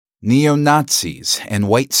Neo-Nazis and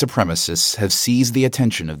white supremacists have seized the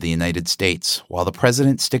attention of the United States, while the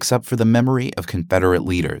president sticks up for the memory of Confederate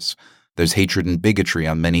leaders. There's hatred and bigotry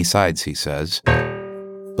on many sides, he says.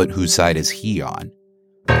 But whose side is he on?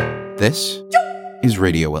 This is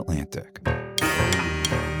Radio Atlantic.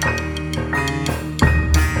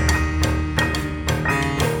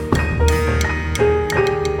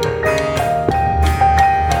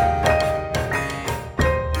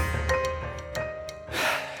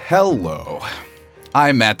 Hello,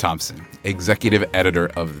 I'm Matt Thompson, executive editor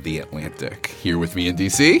of The Atlantic. Here with me in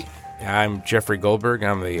D.C. I'm Jeffrey Goldberg.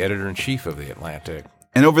 I'm the editor-in-chief of The Atlantic.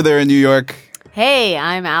 And over there in New York. Hey,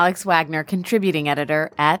 I'm Alex Wagner, contributing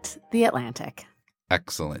editor at The Atlantic.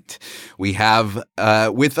 Excellent. We have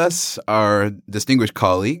with us our distinguished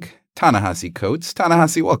colleague, Ta-Nehisi Coates.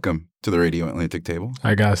 Ta-Nehisi, welcome to the Radio Atlantic table.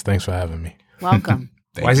 Hi, guys. Thanks for having me. Welcome.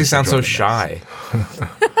 Why does he sound so shy?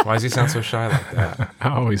 Why does he sound so shy like that? I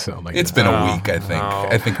always sound like It's been a week, I think.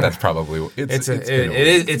 I think that's probably it's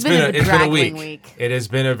been a week. It has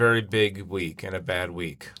been a very big week and a bad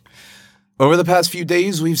week. Over the past few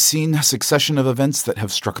days, we've seen a succession of events that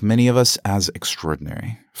have struck many of us as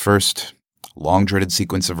extraordinary. First, long-dreaded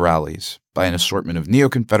sequence of rallies by an assortment of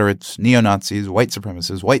neo-Confederates, neo-Nazis, white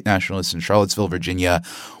supremacists, white nationalists in Charlottesville, Virginia,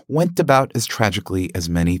 went about as tragically as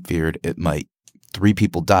many feared it might. 3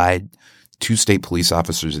 people died, 2 state police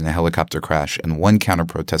officers in a helicopter crash, and 1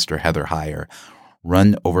 counter-protester, Heather Heyer,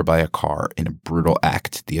 run over by a car in a brutal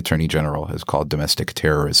act the Attorney General has called domestic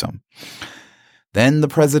terrorism. Then the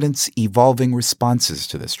president's evolving responses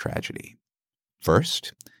to this tragedy.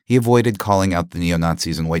 First, he avoided calling out the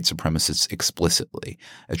neo-Nazis and white supremacists explicitly,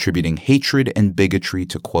 attributing hatred and bigotry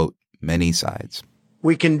to, quote, many sides.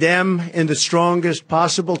 We condemn in the strongest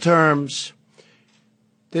possible terms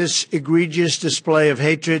this egregious display of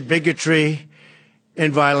hatred, bigotry,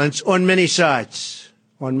 and violence on many sides.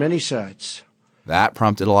 On many sides. That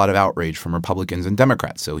prompted a lot of outrage from Republicans and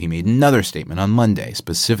Democrats, so he made another statement on Monday,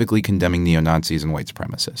 specifically condemning neo-Nazis and white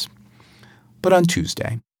supremacists. But on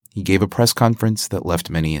Tuesday, he gave a press conference that left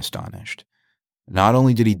many astonished. Not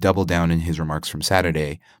only did he double down in his remarks from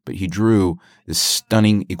Saturday, but he drew this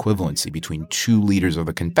stunning equivalency between 2 leaders of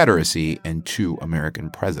the Confederacy and 2 American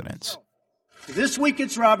presidents. This week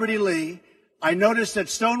it's Robert E. Lee. I noticed that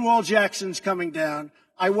Stonewall Jackson's coming down.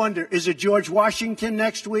 I wonder, is it George Washington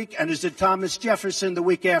next week? And is it Thomas Jefferson the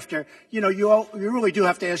week after? You know, you really do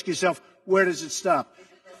have to ask yourself, where does it stop?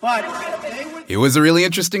 But it was a really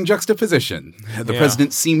interesting juxtaposition. The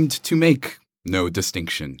president seemed to make no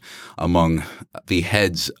distinction among the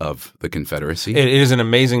heads of the Confederacy. It is an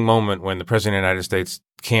amazing moment when the president of the United States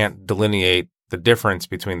can't delineate the difference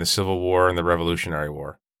between the Civil War and the Revolutionary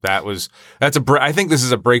War. I think this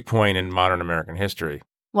is a breakpoint in modern American history.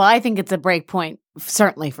 Well, I think it's a breakpoint,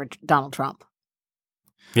 certainly for Donald Trump.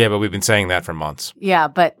 Yeah, but we've been saying that for months. Yeah,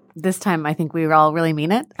 but this time I think we all really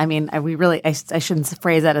mean it. I mean, I shouldn't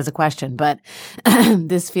phrase that as a question, but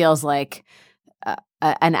this feels like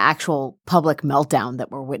an actual public meltdown that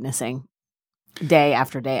we're witnessing day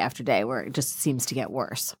after day after day, where it just seems to get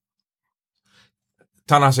worse.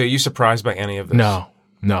 Ta-Nehisi, are you surprised by any of this?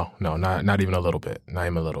 No, not even a little bit. Not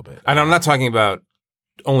even a little bit. And I'm not talking about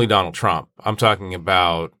only Donald Trump. I'm talking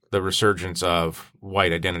about the resurgence of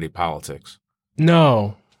white identity politics.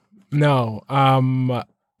 No. I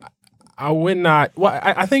would not. Well,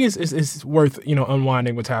 I think it's worth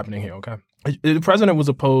unwinding what's happening here. Okay, the president was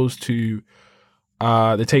opposed to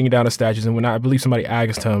the taking down of statues, and when I believe somebody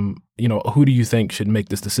asked him, who do you think should make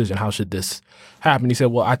this decision? How should this happen? He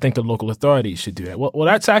said, well, I think the local authorities should do that. Well,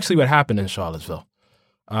 that's actually what happened in Charlottesville.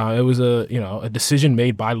 It was a decision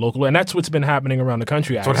made by local, and that's what's been happening around the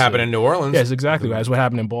country. That's what happened in New Orleans. Yes, exactly. That's what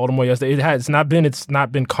happened in Baltimore yesterday. It's not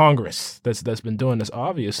been Congress that's been doing this.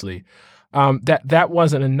 Obviously, that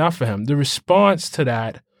wasn't enough for him. The response to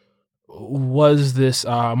that was this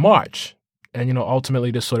march, and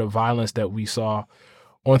ultimately this sort of violence that we saw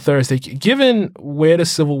on Thursday. Given where the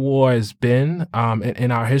Civil War has been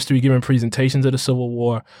in our history, given presentations of the Civil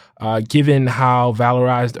War, given how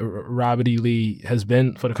valorized Robert E. Lee has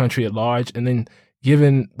been for the country at large, and then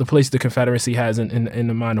given the place the Confederacy has in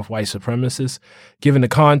the mind of white supremacists, given the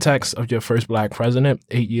context of your first black president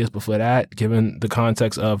 8 years before that, given the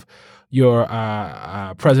context of your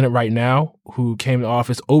president right now, who came to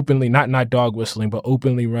office openly, not dog whistling, but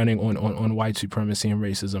openly running on white supremacy and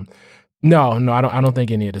racism. No, I don't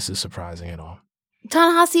think any of this is surprising at all.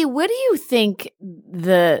 Ta-Nehisi, what do you think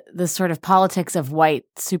the sort of politics of white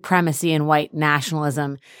supremacy and white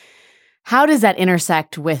nationalism How does that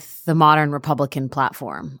intersect with the modern Republican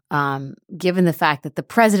platform, given the fact that the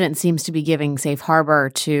president seems to be giving safe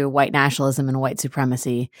harbor to white nationalism and white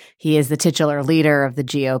supremacy? He is the titular leader of the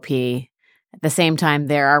GOP. At the same time,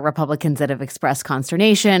 there are Republicans that have expressed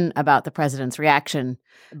consternation about the president's reaction,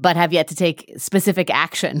 but have yet to take specific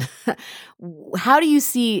action. How do you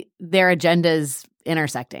see their agendas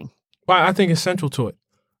intersecting? Well, I think it's central to it.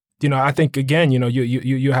 I think, again,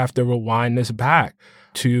 you have to rewind this back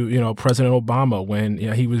to, President Obama when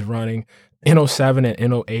he was running in 2007 and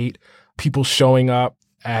in 2008, people showing up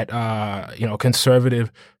at,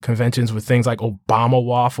 conservative conventions with things like Obama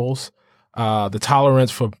waffles, the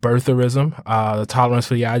tolerance for birtherism, the tolerance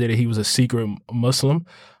for the idea that he was a secret Muslim,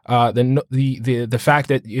 the fact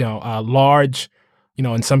that, large,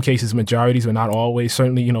 in some cases majorities, but not always,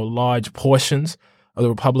 certainly, large portions of the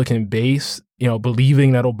Republican base,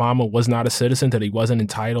 believing that Obama was not a citizen, that he wasn't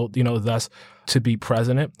entitled, thus to be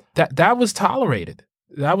president. That was tolerated.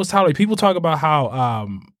 That was tolerated. People talk about how,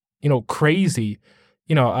 crazy,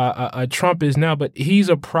 Trump is now, but he's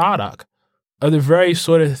a product of the very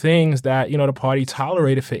sort of things that, the party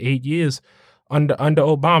tolerated for 8 years under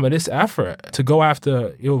Obama. This effort to go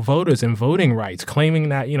after, voters and voting rights, claiming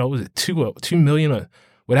that, was it 2 million or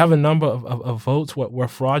whatever number of votes were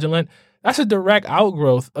fraudulent. That's a direct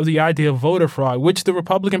outgrowth of the idea of voter fraud, which the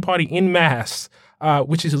Republican Party en masse,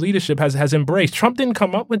 which his leadership has embraced. Trump didn't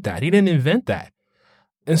come up with that. He didn't invent that.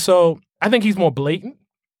 And so I think he's more blatant.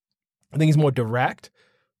 I think he's more direct.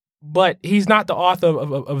 But he's not the author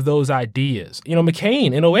of those ideas.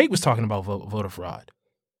 McCain in 2008 was talking about voter fraud.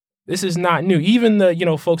 This is not new. Even the,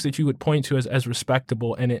 folks that you would point to as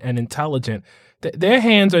respectable and intelligent, their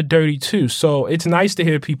hands are dirty too. So it's nice to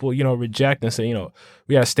hear people, reject and say,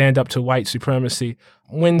 we got to stand up to white supremacy.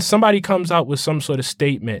 When somebody comes out with some sort of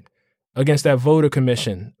statement against that voter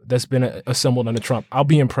commission that's been assembled under Trump, I'll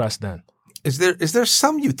be impressed then. Is there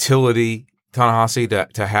some utility,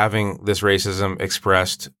 Ta-Nehisi, to having this racism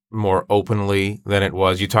expressed more openly than it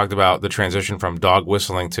was? You talked about the transition from dog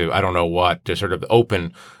whistling to I don't know what, to sort of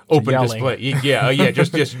open display. Yeah,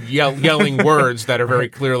 just yelling words that are very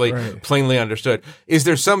clearly, right, plainly understood. Is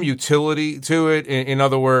there some utility to it? In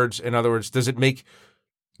other words, does it make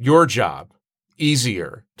your job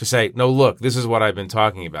easier to say, no, look, this is what I've been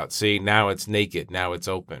talking about. See, now it's naked, now it's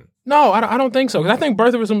open. No, I don't think so. Because I think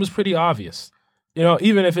birtherism was pretty obvious.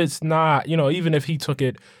 Even if it's not, even if he took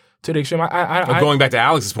it to the extreme. Going back to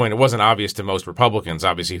Alex's point, it wasn't obvious to most Republicans,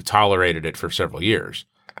 obviously, who tolerated it for several years.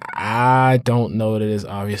 I don't know that it is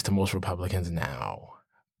obvious to most Republicans now.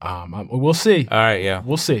 We'll see. All right, yeah.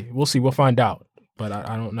 We'll see. We'll find out. But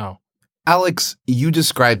I don't know. Alex, you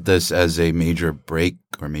described this as a major break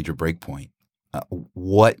or major break point.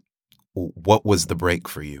 What was the break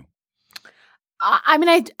for you?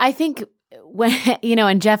 I think when,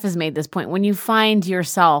 and Jeff has made this point, when you find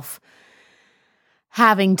yourself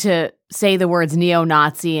having to say the words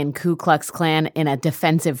neo-Nazi and Ku Klux Klan in a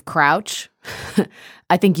defensive crouch,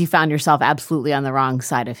 I think you found yourself absolutely on the wrong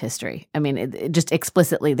side of history. I mean, it just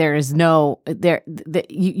explicitly, there is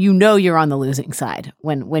you're on the losing side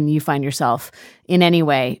when you find yourself in any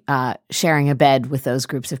way sharing a bed with those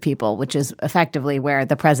groups of people, which is effectively where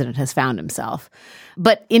the president has found himself.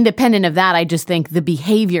 But independent of that, I just think the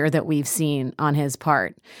behavior that we've seen on his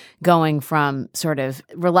part, going from sort of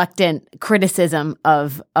reluctant criticism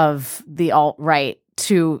of the alt-right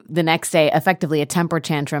to the next day, effectively a temper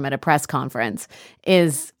tantrum at a press conference,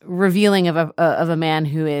 is revealing of a man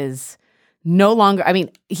who is no longer. I mean,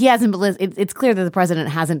 he hasn't been. It's clear that the president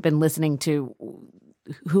hasn't been listening to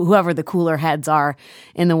whoever the cooler heads are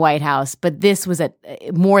in the White House. But this was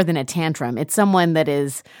more than a tantrum. It's someone that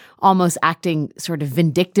is almost acting sort of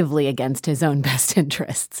vindictively against his own best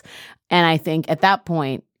interests. And I think at that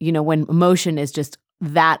point, when emotion is just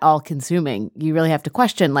that all-consuming, you really have to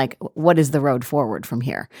question, like, what is the road forward from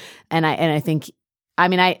here? And I think,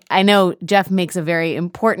 I know Jeff makes a very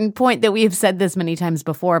important point that we have said this many times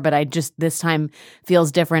before, but I just, this time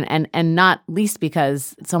feels different, and not least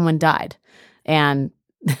because someone died. And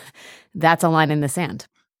that's a line in the sand.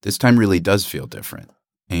 This time really does feel different.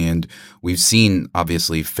 And we've seen,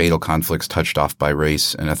 obviously, fatal conflicts touched off by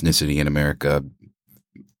race and ethnicity in America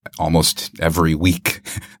almost every week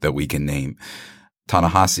that we can name.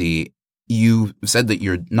 Ta-Nehisi, you said that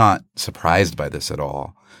you're not surprised by this at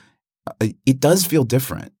all. It does feel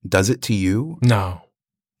different. Does it to you? No.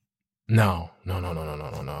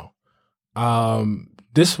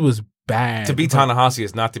 This was bad. To be Ta-Nehisi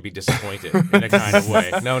is not to be disappointed in a kind of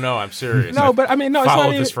way. No, I'm serious. No, but I mean, no, followed it's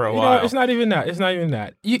not this even, for a while. It's not even that. It's not even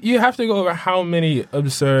that. You have to go over how many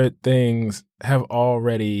absurd things have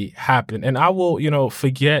already happened, and I will,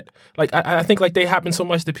 forget. Like I think like they happen so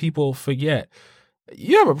much that people forget.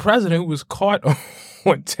 You have a president who was caught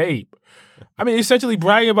on tape. I mean, essentially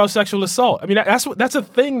bragging about sexual assault. I mean, that's a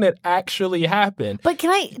thing that actually happened. But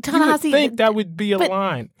can I, Ta-Nehisi? You would think that would be a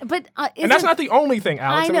line. But and that's not the only thing,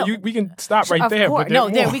 Alex. I know. We can stop right of there. course.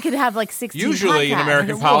 But we could have like 16 Usually in podcasts.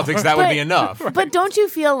 American politics, that would be enough. But don't you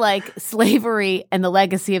feel like slavery and the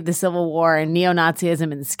legacy of the Civil War and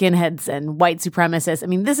neo-Nazism and skinheads and white supremacists, I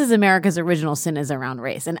mean, this is America's original sin is around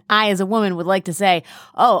race. And I, as a woman, would like to say,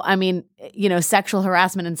 sexual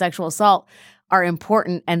harassment and sexual assault are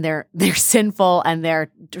important and they're sinful and they're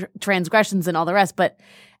transgressions and all the rest. But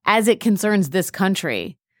as it concerns this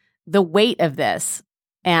country, the weight of this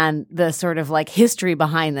and the sort of like history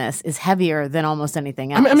behind this is heavier than almost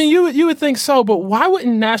anything else. I mean, you would think so, but why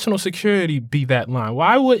wouldn't national security be that line?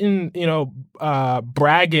 Why wouldn't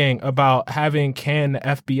bragging about having Ken, the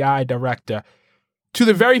FBI director, to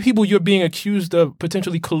the very people you're being accused of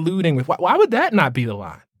potentially colluding with? Why would that not be the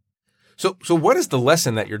line? So what is the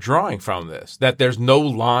lesson that you're drawing from this? That there's no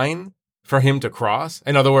line for him to cross?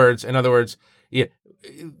 In other words,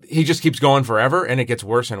 he just keeps going forever and it gets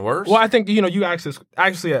worse and worse? Well, I think, you asked this.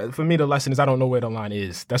 Actually, for me, the lesson is I don't know where the line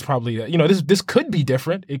is. That's probably, this could be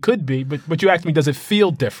different. It could be, but you asked me, does it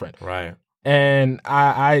feel different? Right. And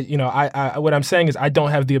I what I'm saying is I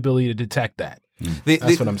don't have the ability to detect that.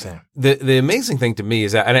 That's what I'm saying. The amazing thing to me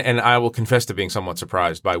is that, and I will confess to being somewhat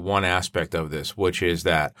surprised by one aspect of this, which is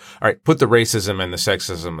that, all right, put the racism and the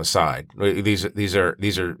sexism aside. These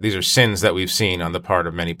are sins that we've seen on the part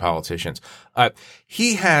of many politicians.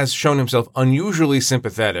 He has shown himself unusually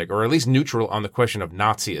sympathetic, or at least neutral, on the question of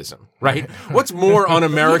Nazism. Right? What's more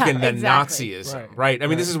un-American than Nazism? Right? I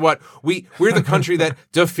mean, this is what we're the country that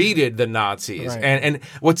defeated the Nazis. Right. And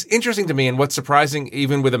what's interesting to me, and what's surprising,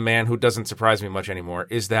 even with a man who doesn't surprise me much anymore,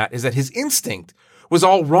 is that his instinct was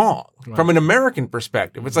all wrong from an American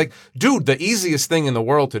perspective. It's like, dude, the easiest thing in the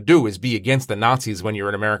world to do is be against the Nazis when you're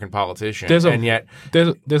an American politician. There's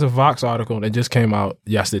a Vox article that just came out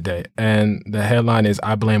yesterday, and the headline is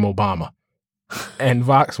 "I blame Obama," and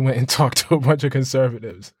Vox went and talked to a bunch of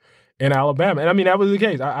conservatives in Alabama. And I mean, that was the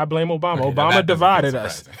case. I blame Obama. Okay, Obama divided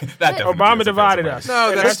us. Obama divided us.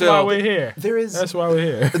 No, that's why we're here. That's why we're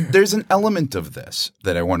here. There's an element of this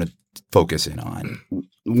that I want to focus in on.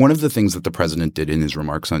 One of the things that the president did in his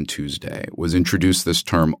remarks on Tuesday was introduce this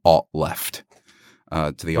term alt-left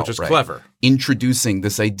to the alt-right. Which is clever. Introducing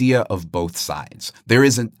this idea of both sides. There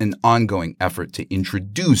is an ongoing effort to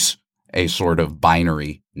introduce a sort of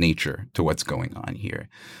binary nature to what's going on here.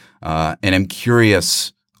 And I'm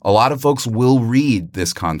curious, a lot of folks will read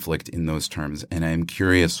this conflict in those terms, and I'm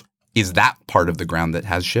curious, is that part of the ground that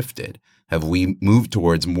has shifted? Have we moved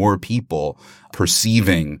towards more people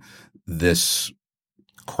perceiving this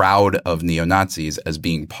crowd of neo-Nazis as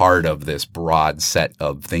being part of this broad set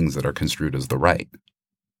of things that are construed as the right?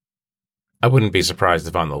 I wouldn't be surprised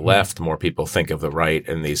if on the left more people think of the right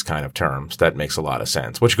in these kind of terms. That makes a lot of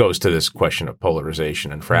sense, which goes to this question of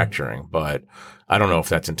polarization and fracturing. But I don't know if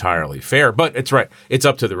that's entirely fair. But it's right. It's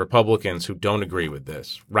up to the Republicans who don't agree with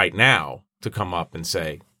this right now to come up and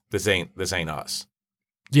say, this ain't us.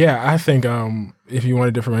 Yeah, I think if you want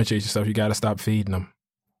to differentiate yourself, you got to stop feeding them.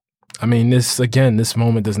 I mean, this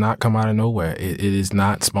moment does not come out of nowhere. It is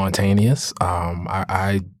not spontaneous.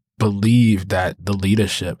 I believe that the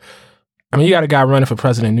leadership. I mean, you got a guy running for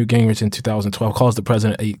president, Newt Gingrich, in 2012, calls the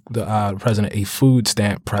president a food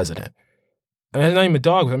stamp president. And that's not even a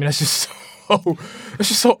dog. I mean, that's just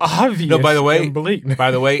so obvious. No, by the way, blatant.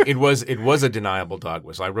 it was a deniable dog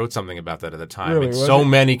whistle. I wrote something about that at the time. Really, and so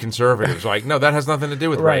many conservatives were like, no, that has nothing to do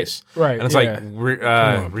with race. Right. And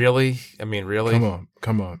it's really? I mean, really?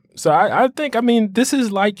 Come on. So I think, I mean, this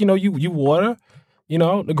is like, you water,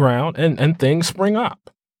 the ground and things spring up.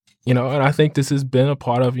 And I think this has been a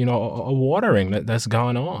part of, a watering that's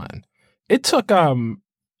gone on. It took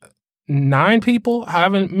 9 people,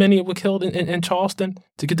 however many were killed in Charleston,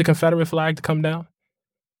 to get the Confederate flag to come down.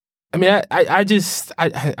 I mean,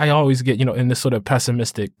 I always get, in this sort of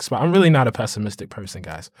pessimistic spot. I'm really not a pessimistic person,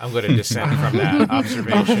 guys. I'm going to dissent from that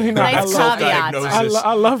observation. Really nice caveat.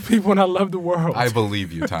 I love people and I love the world. I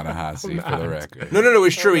believe you, Ta-Nehisi, for the record. No,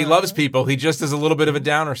 it's true. He loves people. He just is a little bit of a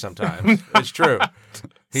downer sometimes. It's true.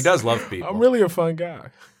 He does love people. I'm really a fun guy.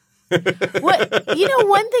 One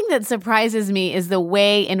thing that surprises me is the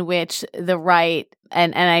way in which the right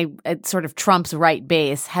and sort of Trump's right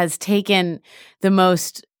base has taken the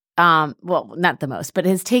most well, not the most, but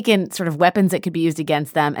has taken sort of weapons that could be used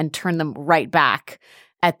against them and turned them right back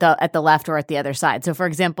at the left or at the other side. So, for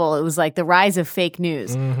example, it was like the rise of fake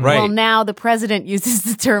news. Mm-hmm. Right. Well, now the president uses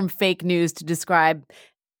the term fake news to describe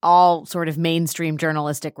all sort of mainstream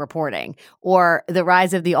journalistic reporting, or the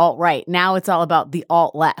rise of the alt-right. Now it's all about the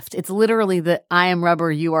alt-left. It's literally the I am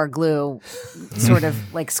rubber, you are glue sort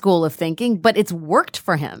of like school of thinking, but it's worked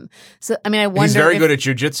for him. So, I mean, I wonder He's very good at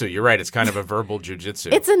jujitsu. You're right. It's kind of a verbal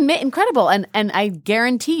jujitsu. It's incredible. And I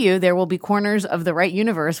guarantee you there will be corners of the right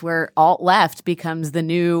universe where alt-left becomes the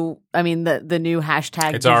new, the new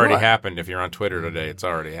hashtag. It's already happened. If you're on Twitter today, it's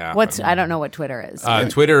already happened. I don't know what Twitter is.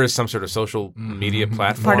 Twitter is some sort of social media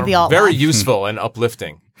platform. Part of the alt-left. Very useful and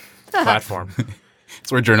uplifting platform.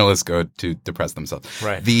 It's where journalists go to depress themselves.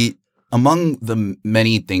 Right. Among the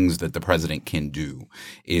many things that the president can do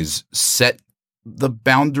is set the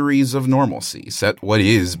boundaries of normalcy, set what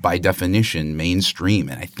is by definition mainstream.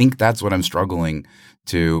 And I think that's what I'm struggling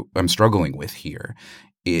with here.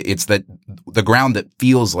 It's that the ground that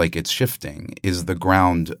feels like it's shifting is the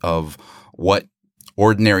ground of what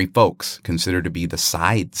ordinary folks consider to be the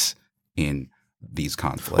sides in these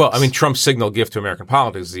conflicts. Well, I mean, Trump's signal gift to American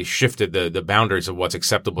politics is he shifted the boundaries of what's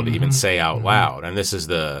acceptable to even say out loud, and this is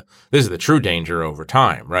the true danger over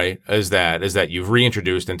time, right? Is that you've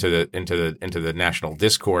reintroduced into the national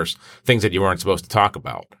discourse things that you weren't supposed to talk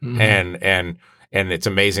about, and it's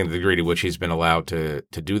amazing the degree to which he's been allowed to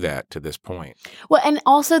do that to this point. Well, and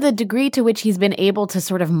also the degree to which he's been able to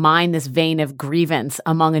sort of mine this vein of grievance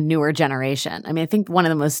among a newer generation. I mean, I think one of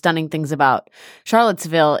the most stunning things about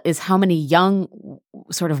Charlottesville is how many young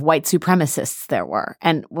sort of white supremacists there were.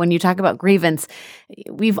 And when you talk about grievance,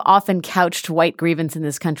 we've often couched white grievance in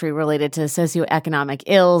this country related to socioeconomic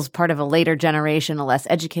ills, part of a later generation, a less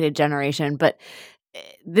educated generation. But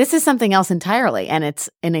this is something else entirely, and it's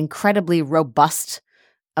an incredibly robust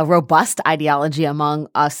ideology among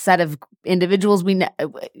a set of individuals.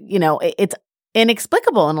 It's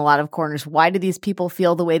inexplicable in a lot of corners. Why do these people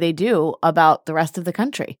feel the way they do about the rest of the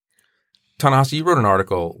country? Ta-Nehisi, you wrote an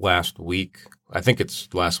article last week. I think it's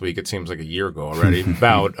last week. It seems like a year ago already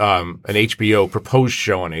about an HBO proposed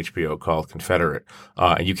show on HBO called Confederate,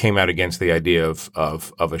 and you came out against the idea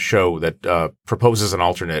of a show that proposes an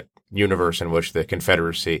alternate universe in which the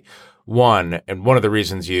Confederacy won. And one of the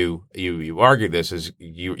reasons you argued this is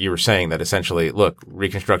you were saying that essentially, look,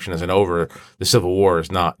 Reconstruction isn't over. The Civil War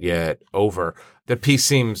is not yet over. That piece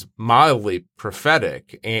seems mildly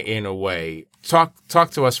prophetic in a way. Talk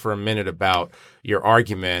to us for a minute about your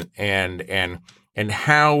argument and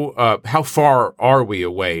how far are we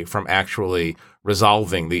away from actually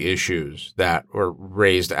resolving the issues that were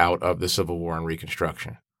raised out of the Civil War and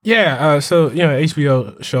Reconstruction? Yeah, so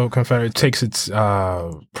HBO show Confederate takes its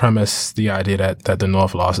premise, the idea that the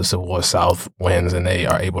North lost the Civil War, South wins, and they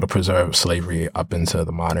are able to preserve slavery up into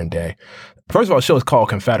the modern day. First of all, the show is called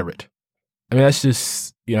Confederate. I mean, that's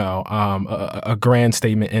just a grand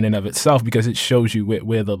statement in and of itself because it shows you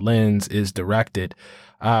where the lens is directed.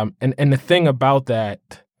 And the thing about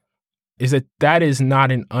that is that is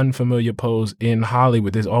not an unfamiliar pose in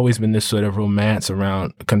Hollywood. There's always been this sort of romance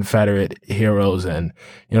around Confederate heroes and,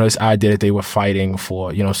 this idea that they were fighting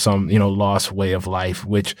for, some, lost way of life,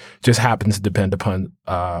 which just happens to depend upon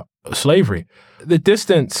slavery. The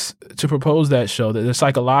distance to propose that show, the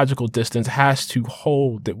psychological distance has to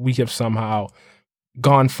hold that we have somehow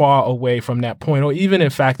gone far away from that point, or even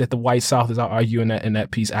in fact that the white South, as I argue in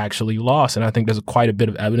that piece, actually lost. And I think there's quite a bit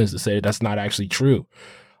of evidence to say that that's not actually true.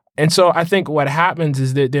 And so I think what happens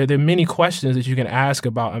is that there are many questions that you can ask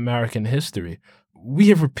about American history. We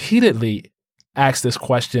have repeatedly asked this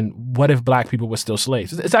question, what if black people were still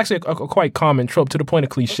slaves? It's actually a quite common trope to the point of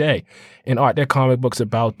cliche. In art, there are comic books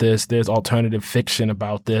about this. There's alternative fiction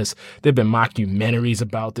about this. There have been mockumentaries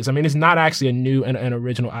about this. I mean, it's not actually a new and an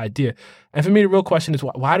original idea. And for me, the real question is,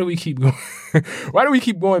 why do we keep going? Why do we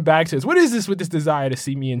keep going back to this? What is this with this desire to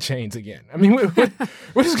see me in chains again? I mean,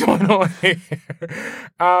 what is going on here?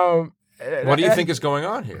 What do you think is going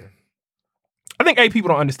on here? I think people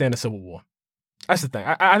don't understand the Civil War. That's the thing.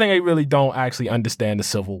 I think they really don't actually understand the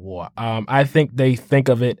Civil War. I think they think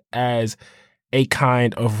of it as a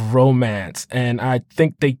kind of romance, and I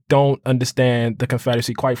think they don't understand the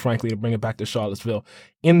Confederacy, quite frankly, to bring it back to Charlottesville,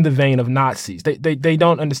 in the vein of Nazis. They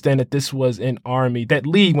don't understand that this was an army, that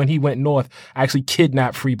Lee, when he went north, actually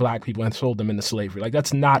kidnapped free black people and sold them into slavery. Like,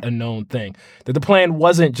 that's not a known thing. That the plan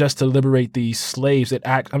wasn't just to liberate these slaves,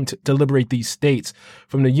 to liberate these states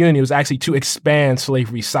from the Union. It was actually to expand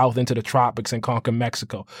slavery south into the tropics and conquer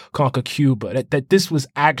Mexico, conquer Cuba. That this was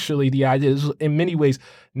actually the idea. This was, in many ways,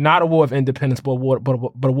 not a war of independence, but a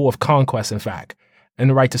war of conquest, in fact. and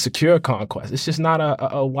the right to secure conquest. It's just not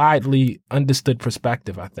a widely understood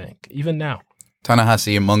perspective, I think, even now.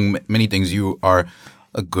 Ta-Nehisi, among many things, you are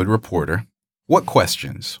a good reporter. What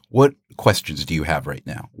questions do you have right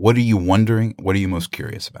now? What are you wondering? What are you most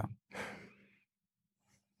curious about?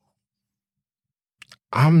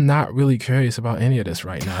 I'm not really curious about any of this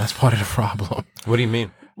right now. That's part of the problem. What do you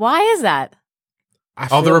mean? Why is that?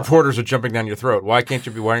 All the reporters are jumping down your throat. Why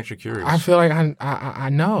aren't you curious? I feel like I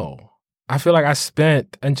know. I feel like I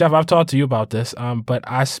spent, and Jeff, I've talked to you about this, but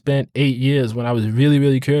I spent 8 years when I was really,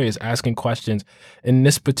 really curious, asking questions in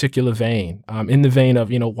this particular vein, in the vein of,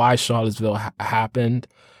 why Charlottesville happened.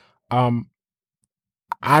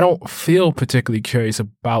 I don't feel particularly curious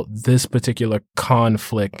about this particular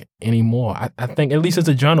conflict anymore. I think, at least as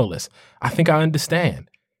a journalist, I think I understand.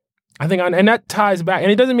 And that ties back,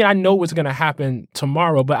 and it doesn't mean I know what's going to happen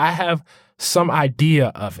tomorrow, but I have some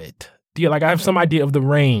idea of it. I have some idea of the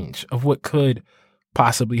range of what could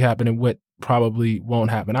possibly happen and what probably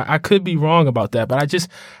won't happen. I could be wrong about that, but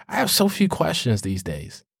I have so few questions these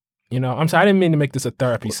days. I'm sorry, I didn't mean to make this a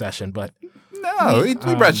therapy session, but no,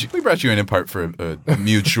 we brought you in part for a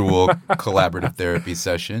mutual collaborative therapy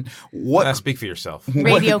session. Speak for yourself.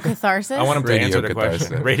 Radio catharsis? I want him to answer the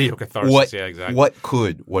question. Radio catharsis, yeah, exactly.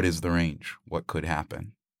 What is the range? What could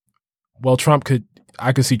happen? Well,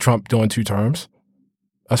 I could see Trump doing 2 terms.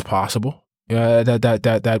 That's possible.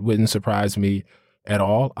 That wouldn't surprise me at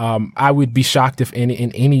all. I would be shocked if in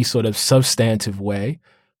any sort of substantive way,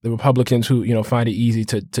 the Republicans who find it easy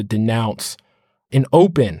to denounce an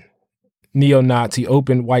open neo-Nazi,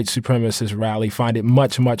 open white supremacist rally find it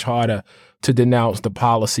much, much harder to denounce the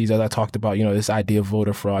policies, as I talked about, this idea of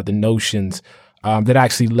voter fraud, the notions that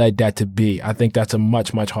actually led that to be. I think that's a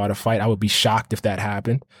much, much harder fight. I would be shocked if that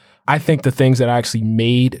happened. I think the things that actually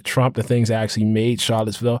made Trump, the things that actually made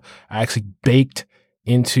Charlottesville, are actually baked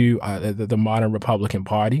into the modern Republican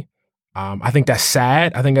Party. I think that's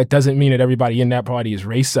sad. I think that doesn't mean that everybody in that party is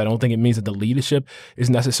racist. I don't think it means that the leadership is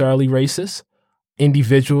necessarily racist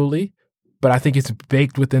individually, but I think it's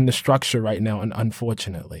baked within the structure right now, and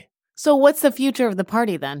unfortunately. So what's the future of the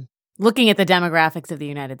party then, looking at the demographics of the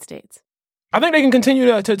United States? I think they can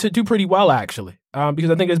continue to do pretty well, actually, because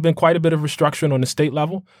I think there's been quite a bit of restructuring on the state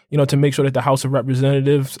level, to make sure that the House of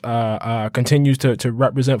Representatives continues to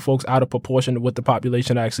represent folks out of proportion to what the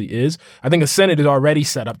population actually is. I think the Senate is already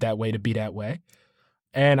set up that way to be that way.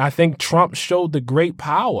 And I think Trump showed the great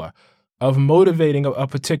power of motivating a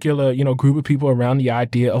particular, group of people around the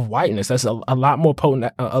idea of whiteness. That's a lot more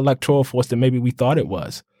potent electoral force than maybe we thought it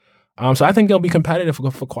was. So I think they'll be competitive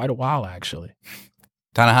for quite a while, actually.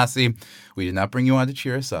 Ta-Nehisi, we did not bring you on to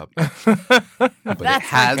cheer us up. But That's it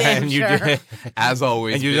has, and you did, as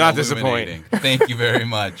always, and you're not disappointing. Thank you very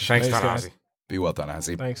much. Thanks, Ta-Nehisi. Be well,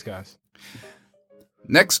 Ta-Nehisi. Thanks, guys.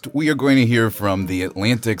 Next, we are going to hear from The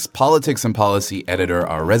Atlantic's politics and policy editor,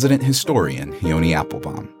 our resident historian, Yoni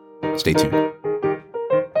Appelbaum. Stay tuned.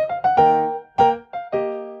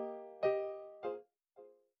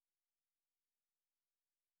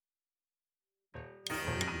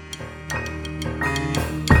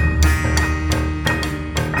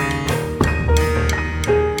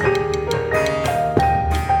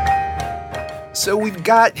 So we've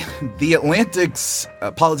got The Atlantic's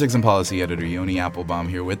politics and policy editor, Yoni Appelbaum,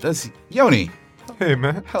 here with us. Yoni. Hey,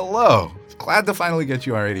 Matt. Hello. Glad to finally get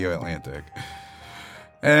you on Radio Atlantic.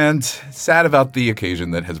 And sad about the occasion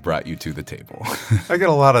that has brought you to the table. I get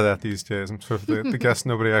a lot of that these days. I'm sort of the guest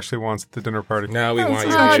nobody actually wants at the dinner party. No, we want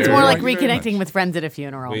you Oh, here. it's more like reconnecting with friends at a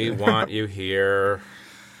funeral. We want you here.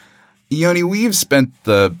 Yoni, we've spent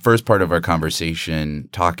the first part of our conversation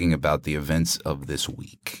talking about the events of this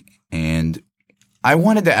week. And I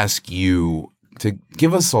wanted to ask you to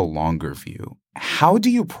give us a longer view. How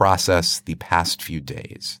do you process the past few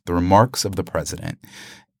days, the remarks of the president?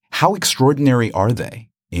 How extraordinary are they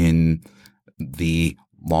in the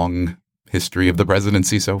long history of the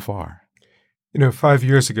presidency so far? 5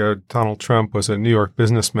 years ago, Donald Trump was a New York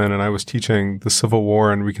businessman, and I was teaching the Civil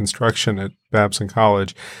War and Reconstruction at Babson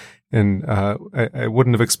College. And I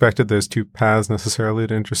wouldn't have expected those two paths necessarily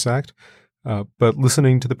to intersect. But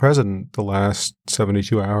listening to the president the last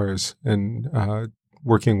 72 hours and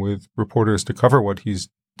working with reporters to cover what he's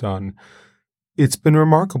done, it's been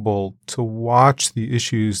remarkable to watch the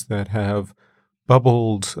issues that have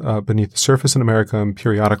bubbled beneath the surface in America and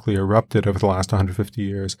periodically erupted over the last 150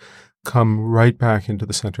 years come right back into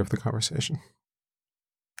the center of the conversation.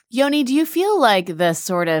 Yoni, do you feel like the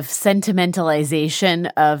sort of sentimentalization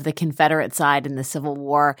of the Confederate side in the Civil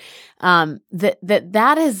War,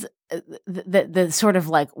 that has the sort of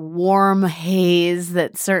like warm haze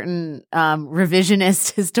that certain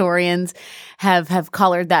revisionist historians have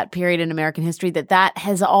colored that period in American history, that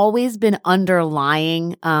has always been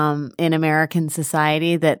underlying in American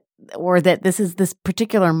society, that this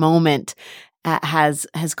particular moment has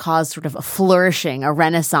caused sort of a flourishing, a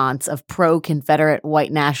renaissance of pro-Confederate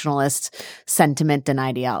white nationalist sentiment and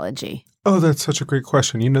ideology? Oh, that's such a great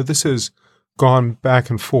question. This has gone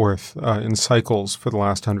back and forth in cycles for the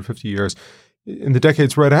last 150 years. In the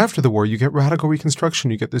decades right after the war, you get radical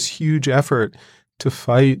Reconstruction. You get this huge effort to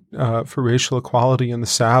fight for racial equality in the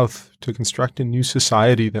South, to construct a new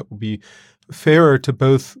society that will be fairer to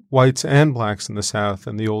both whites and blacks in the South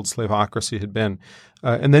than the old slavocracy had been.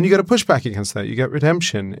 And then you get a pushback against that. You get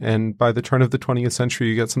redemption. And by the turn of the 20th century,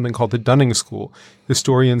 you get something called the Dunning School,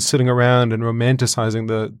 historians sitting around and romanticizing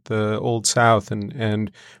the Old South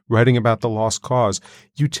and writing about the lost cause.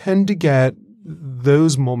 You tend to get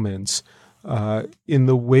those moments in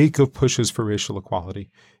the wake of pushes for racial equality.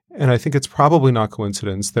 And I think it's probably not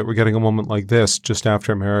coincidence that we're getting a moment like this just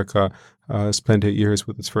after America spent 8 years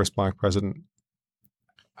with its first black president.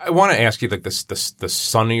 I want to ask you like the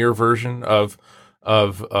sunnier version of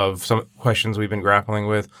some questions we've been grappling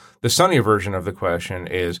with. The sunnier version of the question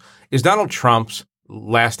is Donald Trump's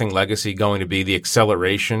lasting legacy going to be the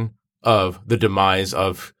acceleration of the demise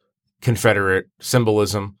of Confederate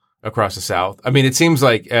symbolism across the South? I mean, it seems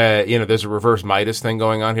like, there's a reverse Midas thing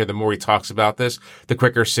going on here. The more he talks about this, the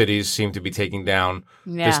quicker cities seem to be taking down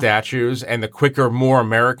the statues, and the quicker more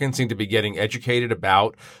Americans seem to be getting educated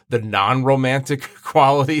about the non-romantic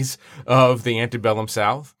qualities of the antebellum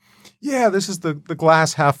South. Yeah, this is the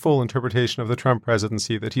glass half full interpretation of the Trump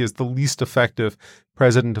presidency, that he is the least effective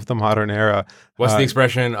president of the modern era. What's the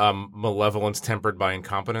expression? Malevolence tempered by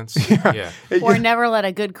incompetence? Yeah. Or never let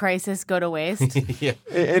a good crisis go to waste. Yeah.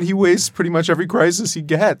 And he wastes pretty much every crisis he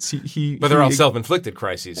gets. But they're all self-inflicted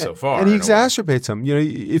crises so far. And he exacerbates them.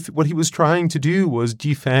 If what he was trying to do was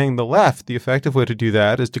defang the left, the effective way to do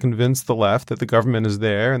that is to convince the left that the government is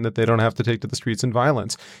there and that they don't have to take to the streets in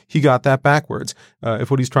violence. He got that backwards. If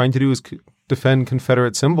what he's trying to do is defend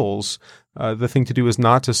Confederate symbols, the thing to do is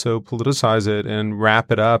not to so politicize it and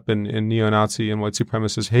wrap it up in neo-Nazi and white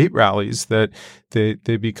supremacist hate rallies that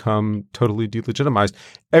they become totally delegitimized.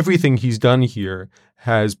 Everything he's done here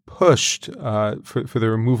has pushed for the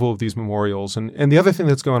removal of these memorials. And the other thing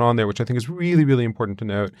that's going on there, which I think is really, really important to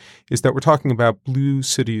note, is that we're talking about blue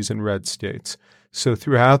cities and red states. So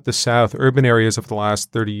throughout the South, urban areas of the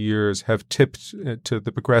last 30 years have tipped to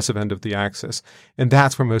the progressive end of the axis. And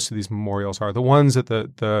that's where most of these memorials are. The ones at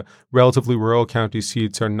the relatively rural county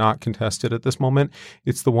seats are not contested at this moment.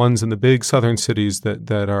 It's the ones in the big southern cities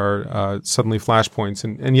that are suddenly flashpoints.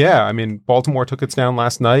 And yeah, I mean, Baltimore took its down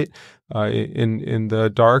last night in the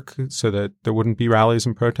dark so that there wouldn't be rallies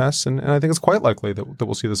and protests. And I think it's quite likely that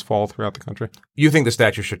we'll see this fall throughout the country. You think the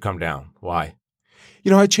statue should come down. Why?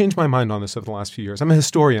 I changed my mind on this over the last few years. I'm a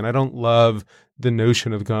historian. I don't love the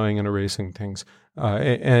notion of going and erasing things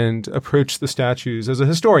and approach the statues as a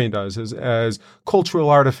historian does, as cultural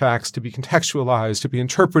artifacts to be contextualized, to be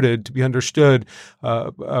interpreted, to be understood,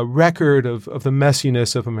 a record of the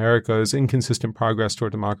messiness of America's inconsistent progress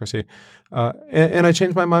toward democracy. And I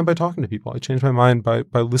changed my mind by talking to people. I changed my mind by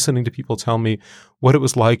listening to people tell me what it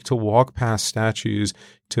was like to walk past statues,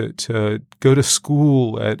 to go to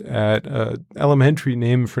school at elementary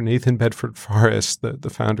named for Nathan Bedford Forrest, the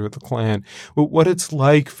founder of the Klan. What it's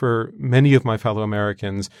like for many of my fellow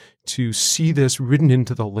Americans to see this written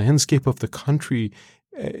into the landscape of the country,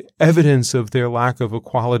 evidence of their lack of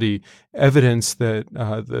equality, evidence that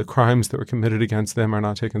the crimes that were committed against them are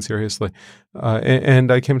not taken seriously.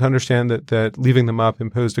 And I came to understand that leaving them up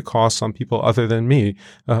imposed a cost on people other than me,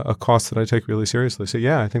 a cost that I take really seriously. So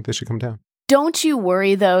yeah, I think they should come down. Don't you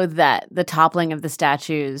worry, though, that the toppling of the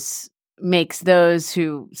statues makes those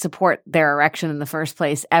who support their erection in the first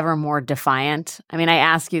place ever more defiant? I mean, I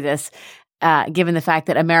ask you this, given the fact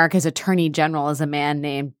that America's Attorney General is a man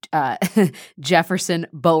named Jefferson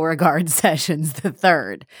Beauregard Sessions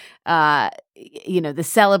III. The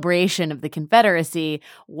celebration of the Confederacy,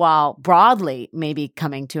 while broadly maybe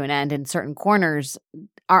coming to an end in certain corners,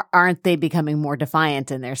 aren't they becoming more defiant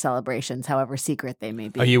in their celebrations, however secret they may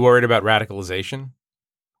be? Are you worried about radicalization?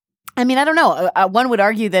 I mean, I don't know. One would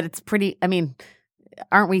argue that it's pretty,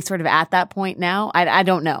 aren't we sort of at that point now? I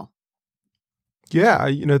don't know. Yeah,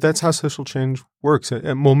 that's how social change works.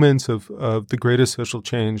 At moments of the greatest social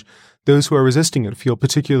change, those who are resisting it feel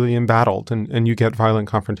particularly embattled, and you get violent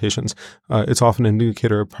confrontations. It's often an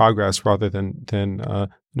indicator of progress rather than an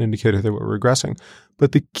indicator that we're regressing.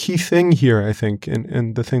 But the key thing here, I think,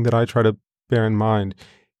 and the thing that I try to bear in mind,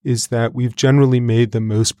 is that we've generally made the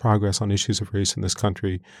most progress on issues of race in this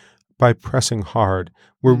country by pressing hard.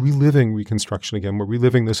 We're reliving Reconstruction again. We're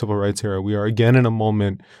reliving the Civil Rights era. We are again in a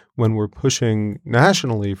moment when we're pushing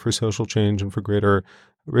nationally for social change and for greater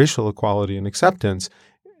racial equality and acceptance.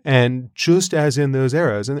 And just as in those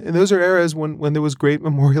eras, and those are eras when there was great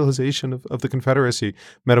memorialization of the Confederacy,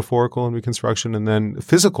 metaphorical in Reconstruction and then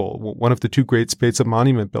physical. One of the two great spates of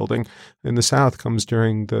monument building in the South comes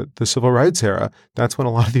during the Civil Rights era. That's when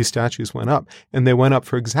a lot of these statues went up. And they went up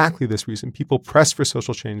for exactly this reason. People pressed for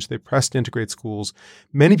social change. They pressed to integrate schools.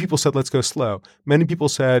 Many people said, let's go slow. Many people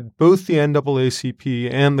said, both the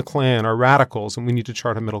NAACP and the Klan are radicals and we need to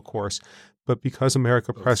chart a middle course. But because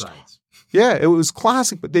America pressed... Yeah, it was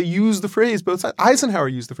classic, but they used the phrase both sides. Eisenhower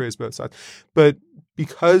used the phrase both sides. But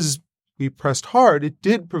because we pressed hard, it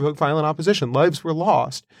did provoke violent opposition. Lives were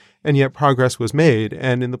lost, and yet progress was made.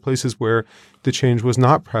 And in the places where the change was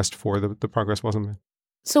not pressed for, the progress wasn't made.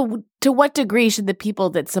 So to what degree should the people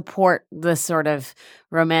that support the sort of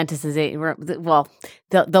romanticization, well,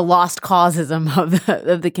 the lost causism of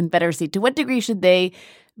the Confederacy, to what degree should they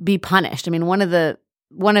be punished? I mean, one of the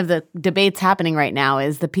debates happening right now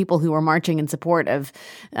is the people who are marching in support of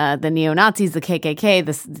the neo-Nazis, the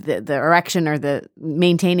KKK, the erection or the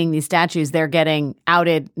maintaining these statues. They're getting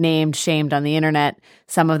outed, named, shamed on the internet.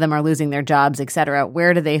 Some of them are losing their jobs, et cetera.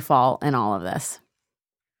 Where do they fall in all of this?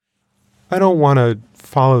 I don't want to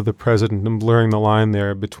follow the president and blurring the line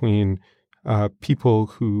there between people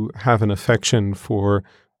who have an affection for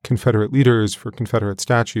Confederate leaders, for Confederate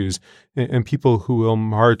statues, and people who will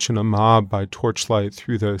march in a mob by torchlight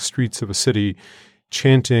through the streets of a city,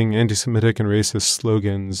 chanting anti-Semitic and racist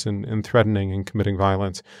slogans and threatening and committing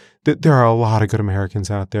violence. There are a lot of good Americans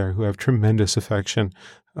out there who have tremendous affection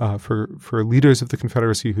for leaders of the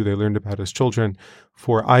Confederacy who they learned about as children,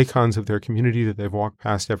 for icons of their community that they've walked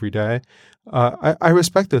past every day. I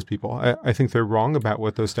respect those people. I think they're wrong about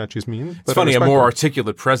what those statues mean. It's funny, a more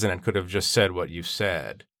articulate president could have just said what you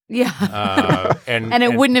said. Yeah. And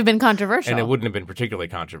it wouldn't have been controversial. And it wouldn't have been particularly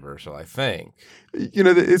controversial, I think. You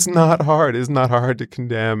know, it's not hard. It's not hard to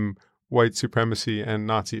condemn white supremacy and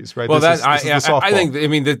Nazis, right? Well, I think, I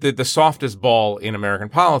mean, the softest ball in American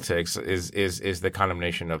politics is the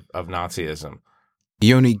condemnation of Nazism.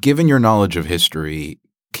 Yoni, given your knowledge of history,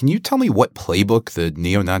 can you tell me what playbook the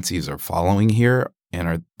neo-Nazis are following here? And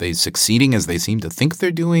are they succeeding as they seem to think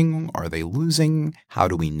they're doing? Are they losing? How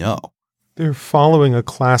do we know? They're following a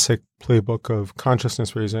classic playbook of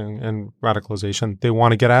consciousness raising and radicalization. They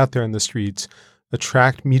want to get out there in the streets,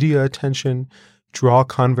 attract media attention, draw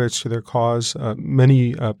converts to their cause.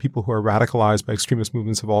 Many people who are radicalized by extremist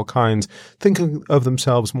movements of all kinds think of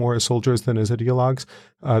themselves more as soldiers than as ideologues.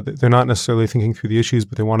 They're not necessarily thinking through the issues,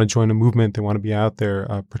 but they want to join a movement. They want to be out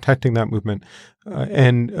there protecting that movement.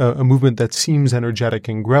 And a movement that seems energetic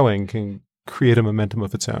and growing can create a momentum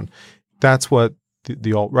of its own. That's what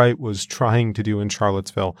the alt-right was trying to do in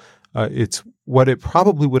Charlottesville. It's what it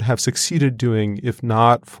probably would have succeeded doing if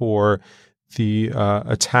not for the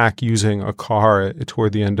attack using a car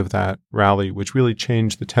toward the end of that rally, which really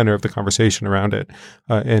changed the tenor of the conversation around it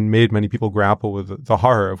and made many people grapple with the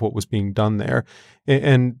horror of what was being done there.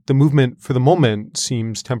 And the movement, for the moment,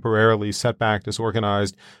 seems temporarily set back,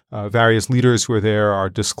 disorganized. Various leaders who are there are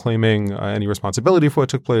disclaiming any responsibility for what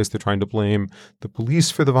took place. They're trying to blame the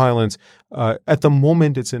police for the violence. At the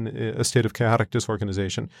moment, it's in a state of chaotic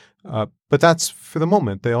disorganization. But that's for the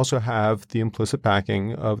moment. They also have the implicit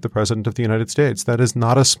backing of the President of the United States. That is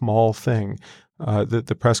not a small thing.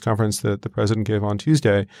 The press conference that the president gave on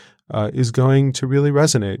Tuesday is going to really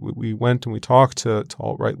resonate. We went and we talked to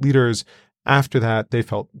alt-right leaders. After that,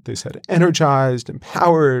 they said energized,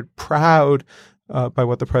 empowered, proud by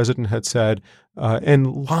what the president had said, and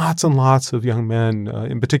lots of young men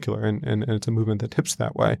in particular, and it's a movement that tips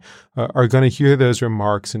that way, are going to hear those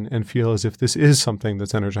remarks and feel as if this is something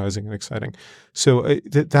that's energizing and exciting. So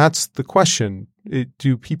that's the question.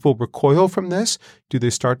 Do people recoil from this? Do they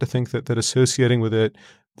start to think that associating with it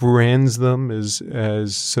brands them as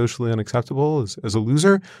socially unacceptable, as a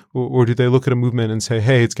loser? Or do they look at a movement and say,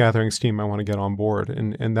 hey, it's gathering steam, I want to get on board?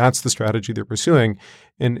 And that's the strategy they're pursuing.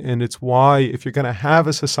 And it's why, if you're going to have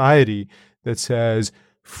a society that says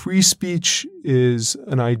free speech is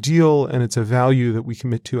an ideal and it's a value that we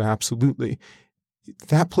commit to absolutely,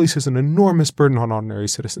 that places an enormous burden on ordinary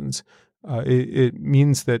citizens. It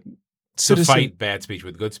means that to fight bad speech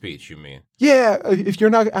with good speech, you mean? Yeah. If you're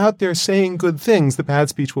not out there saying good things, the bad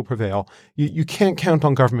speech will prevail. You can't count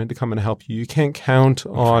on government to come and help you. You can't count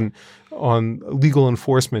on legal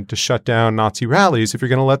enforcement to shut down Nazi rallies. If you're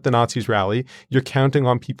going to let the Nazis rally, you're counting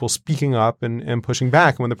on people speaking up and pushing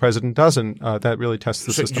back. And when the president doesn't, that really tests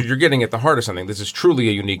the system. You're getting at the heart of something. This is truly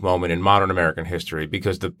a unique moment in modern American history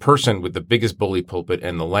because the person with the biggest bully pulpit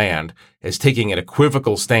in the land is taking an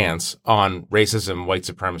equivocal stance on racism, white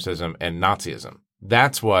supremacism, and Nazism.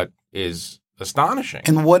 That's what is astonishing.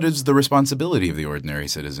 And what is the responsibility of the ordinary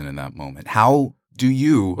citizen in that moment? How do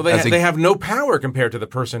you? Well, they have no power compared to the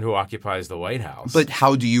person who occupies the White House. But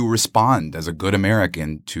how do you respond as a good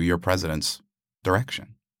American to your president's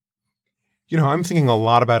direction? I'm thinking a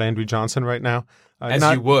lot about Andrew Johnson right now.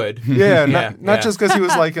 You would. Yeah, not just because he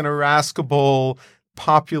was like an irascible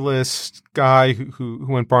populist guy who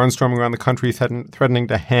went barnstorming around the country threatening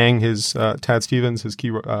to hang his Tad Stevens, his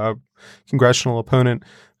key congressional opponent,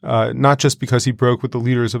 not just because he broke with the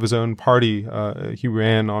leaders of his own party. He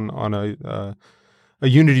ran on a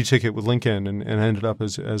unity ticket with Lincoln and ended up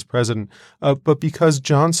as president, but because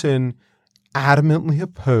Johnson adamantly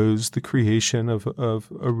opposed the creation of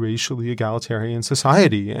a racially egalitarian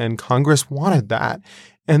society, and Congress wanted that,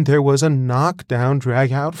 and there was a knockdown,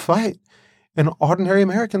 drag-out fight. And ordinary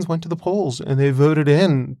Americans went to the polls and they voted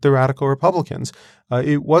in the radical Republicans.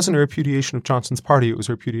 It wasn't a repudiation of Johnson's party. It was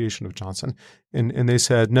a repudiation of Johnson. And they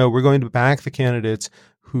said, no, we're going to back the candidates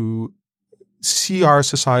who see our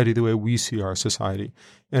society the way we see our society.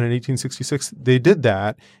 And in 1866, they did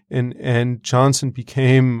that. And Johnson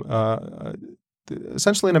became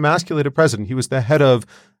essentially an emasculated president. He was the head of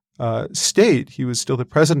state. He was still the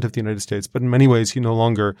president of the United States. But in many ways, he no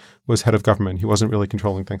longer was head of government. He wasn't really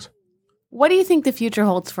controlling things. What do you think the future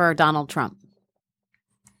holds for Donald Trump?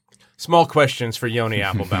 Small questions for Yoni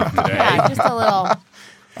Appelbaum today. Yeah, just a little.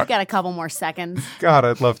 We've got a couple more seconds. God,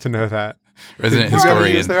 I'd love to know that. Resident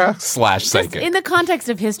historian / psychic. Just in the context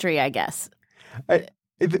of history, I guess.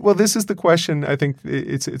 Well, this is the question. I think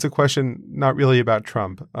it's a question not really about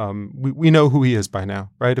Trump. We know who he is by now,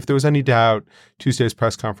 right? If there was any doubt, Tuesday's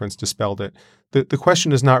press conference dispelled it. The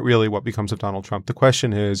question is not really what becomes of Donald Trump. The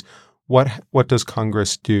question is, what does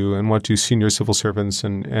Congress do, and what do senior civil servants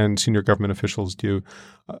and senior government officials do?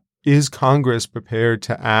 Is Congress prepared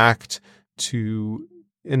to act to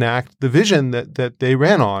enact the vision that they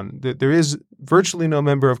ran on? That there is virtually no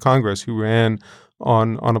member of Congress who ran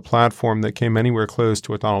on a platform that came anywhere close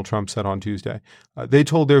to what Donald Trump said on Tuesday. They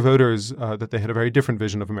told their voters that they had a very different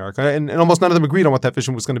vision of America, and almost none of them agreed on what that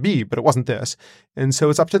vision was going to be, but it wasn't this. And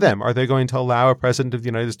so it's up to them. Are they going to allow a president of the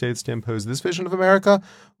United States to impose this vision of America,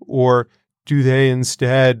 or do they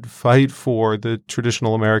instead fight for the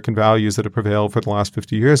traditional American values that have prevailed for the last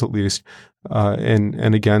 50 years at least,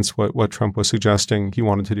 and against what Trump was suggesting he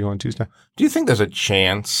wanted to do on Tuesday? Do you think there's a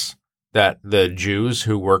chance that the Jews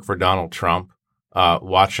who work for Donald Trump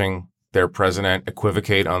watching their president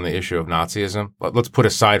equivocate on the issue of Nazism? Let's put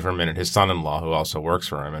aside for a minute his son-in-law, who also works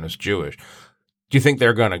for him and is Jewish. Do you think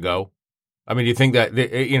they're going to go? I mean, do you think that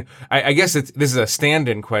I guess this is a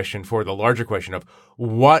stand-in question for the larger question of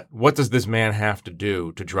what does this man have to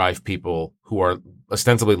do to drive people who are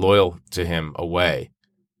ostensibly loyal to him away?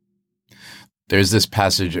 There's this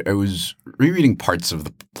passage. I was rereading parts of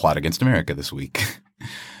the Plot Against America this week.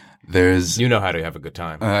 You know how to have a good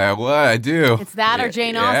time. Well, I do. It's that or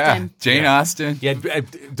Jane Austen. Jane Austen. Yeah,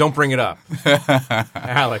 don't bring it up.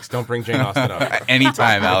 Alex, don't bring Jane Austen up.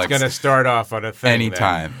 Anytime, Alex. It's going to start off on a thing.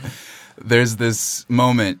 Anytime. There's this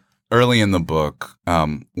moment early in the book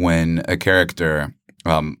when a character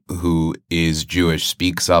who is Jewish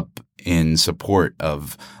speaks up in support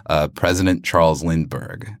of President Charles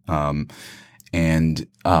Lindbergh. And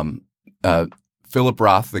Philip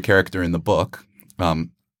Roth, the character in the book,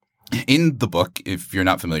 if you're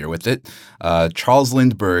not familiar with it, Charles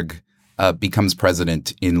Lindbergh becomes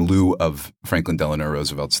president in lieu of Franklin Delano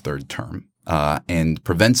Roosevelt's third term and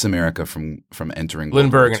prevents America from entering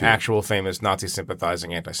Lindbergh, an actual famous Nazi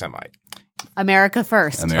sympathizing anti-Semite. America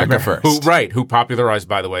first. America first. Who popularized,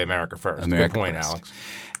 by the way, America first. America Good point, first. Alex.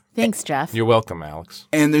 Thanks, Jeff. You're welcome, Alex.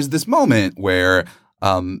 And there's this moment where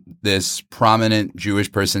this prominent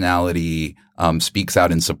Jewish personality speaks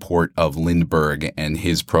out in support of Lindbergh and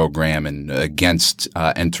his program and against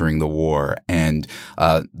entering the war. And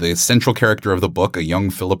the central character of the book, a young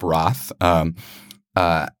Philip Roth,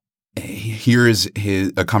 hears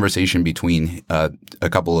a conversation between a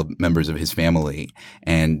couple of members of his family,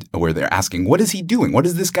 and where they're asking, what is he doing? What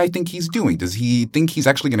does this guy think he's doing? Does he think he's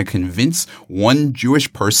actually going to convince one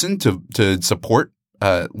Jewish person to support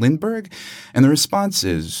Lindbergh? And the response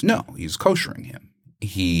is, no, he's koshering him.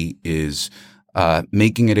 He is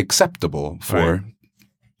making it acceptable for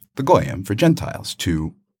the Goyim, for Gentiles,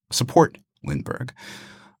 to support Lindbergh,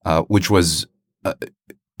 which was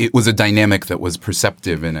it was a dynamic that was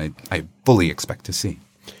perceptive, and I fully expect to see.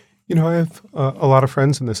 You know, I have a lot of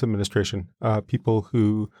friends in this administration, people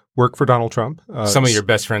who work for Donald Trump. Some of your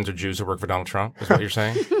best friends are Jews who work for Donald Trump, is what you're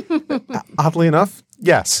saying? Oddly enough,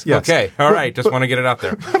 yes. Okay, all right. Just want to get it out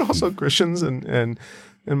there. But also Christians and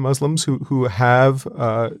Muslims who have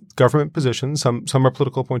government positions. Some are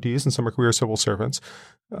political appointees and some are career civil servants.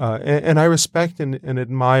 And I respect and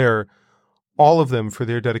admire all of them for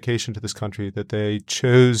their dedication to this country, that they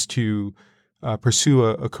chose to pursue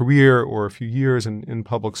a career or a few years in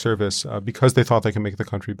public service because they thought they could make the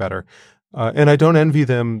country better. And I don't envy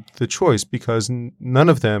them the choice, because none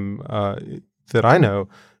of them that I know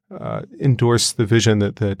endorse the vision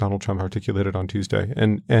that Donald Trump articulated on Tuesday.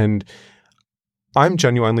 And I'm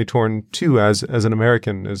genuinely torn too, as an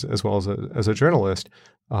American, as well as a journalist.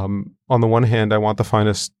 On the one hand, I want the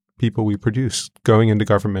finest people we produce going into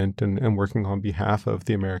government and working on behalf of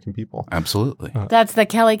the American people. Absolutely. That's the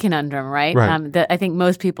Kelly conundrum, right? Right. I think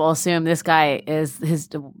most people assume this guy is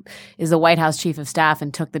the White House chief of staff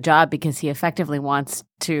and took the job because he effectively wants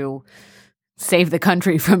to save the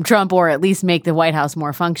country from Trump, or at least make the White House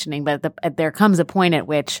more functioning. But there comes a point at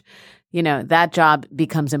which, you know, that job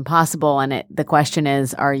becomes impossible, and the question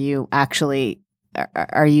is, are you actually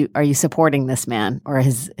are you supporting this man or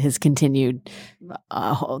his continued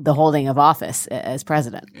the holding of office as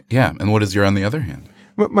president? Yeah, and what is your on the other hand?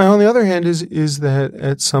 My on the other hand is that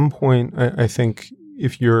at some point, I think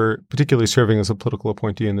if you're particularly serving as a political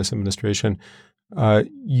appointee in this administration,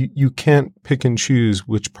 you can't pick and choose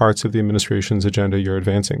which parts of the administration's agenda you're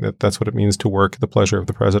advancing. That's what it means to work at the pleasure of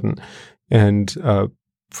the president. And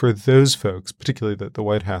for those folks, particularly the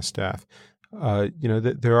White House staff,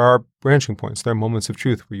 there are branching points. There are moments of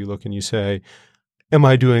truth where you look and you say, am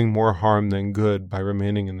I doing more harm than good by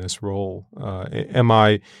remaining in this role? Am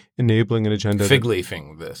I enabling an agenda?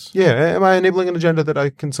 Fig-leafing this. Yeah. Am I enabling an agenda that I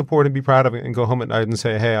can support and be proud of and go home at night and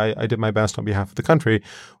say, hey, I did my best on behalf of the country?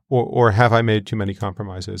 Or have I made too many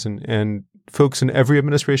compromises? And folks in every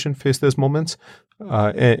administration face those moments.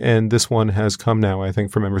 And this one has come now, I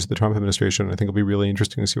think, for members of the Trump administration. I think it'll be really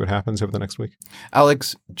interesting to see what happens over the next week.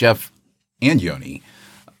 Alex, Jeff, and Yoni.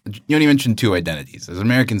 Yoni mentioned two identities. As an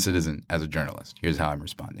American citizen, as a journalist, here's how I'm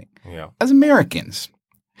responding. Yeah. As Americans,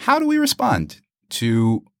 how do we respond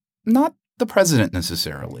to not the president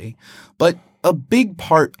necessarily, but a big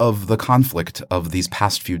part of the conflict of these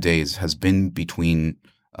past few days has been between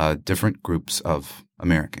different groups of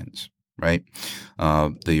Americans, right?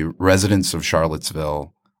 The residents of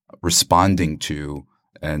Charlottesville responding to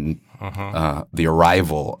the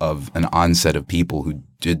arrival of an onset of people who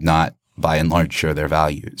did not, by and large, share their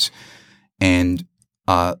values. And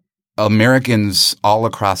Americans all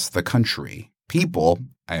across the country, people,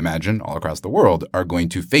 I imagine, all across the world, are going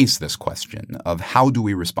to face this question of how do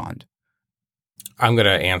we respond? I'm going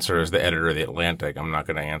to answer as the editor of The Atlantic. I'm not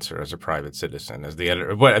going to answer as a private citizen, as the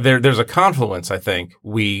editor. But there's a confluence, I think.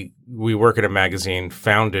 We work at a magazine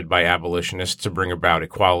founded by abolitionists to bring about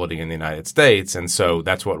equality in the United States, and so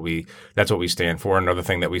that's what we stand for. Another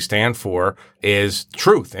thing that we stand for is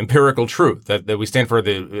truth, empirical truth. That we stand for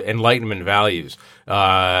the Enlightenment values.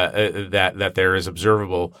 That there is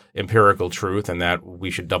observable empirical truth, and that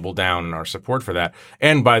we should double down in our support for that.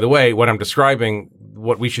 And by the way, what I'm describing,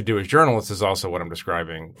 what we should do as journalists, is also what I'm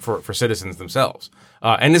describing for citizens themselves.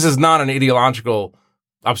 And this is not an ideological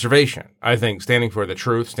observation. I think standing for the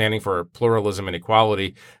truth, standing for pluralism and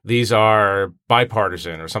equality, these are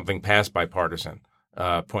bipartisan or something past bipartisan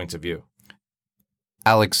points of view.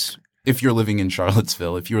 Alex, if you're living in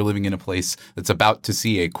Charlottesville, if you're living in a place that's about to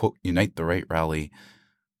see a, quote, Unite the Right rally,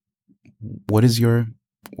 what is your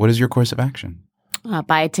course of action?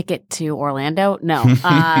 Buy a ticket to Orlando? No.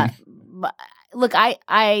 Look,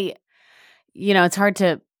 I it's hard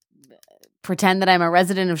to pretend that I'm a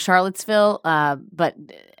resident of Charlottesville, but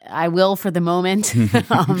I will for the moment.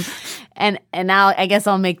 And now I guess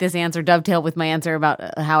I'll make this answer dovetail with my answer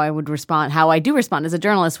about how I do respond as a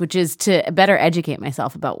journalist, which is to better educate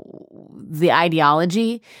myself about the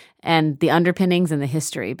ideology and the underpinnings and the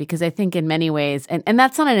history, because I think in many ways, and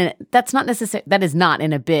that is not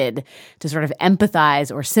in a bid to sort of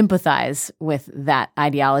empathize or sympathize with that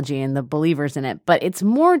ideology and the believers in it, but it's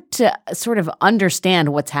more to sort of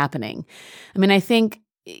understand what's happening. I mean, I think,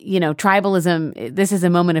 tribalism, this is a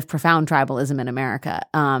moment of profound tribalism in America.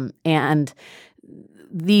 And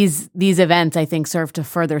these events, I think, serve to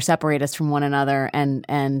further separate us from one another.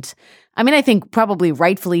 And I mean, I think probably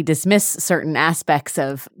rightfully dismiss certain aspects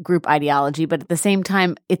of group ideology, but at the same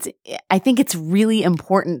time, I think it's really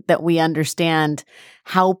important that we understand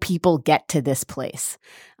how people get to this place.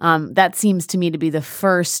 That seems to me to be the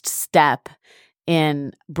first step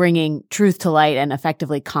in bringing truth to light and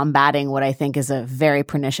effectively combating what I think is a very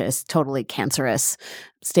pernicious, totally cancerous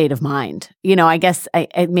state of mind. I guess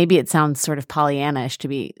maybe it sounds sort of Pollyannish to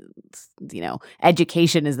be,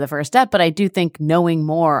 education is the first step, but I do think knowing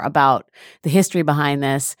more about the history behind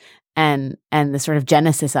this and the sort of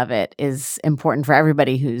genesis of it is important for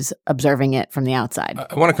everybody who's observing it from the outside.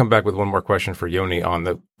 I want to come back with one more question for Yoni on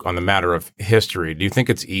the matter of history. Do you think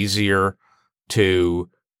it's easier to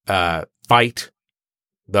fight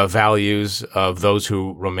the values of those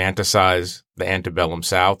who romanticize the antebellum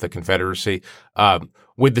South, the Confederacy,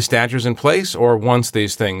 with the statues in place, or once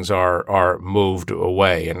these things are moved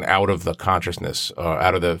away and out of the consciousness,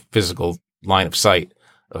 out of the physical line of sight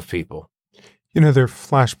of people? There are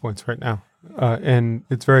flashpoints right now, and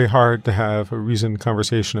it's very hard to have a reasoned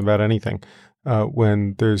conversation about anything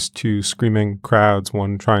when there's two screaming crowds,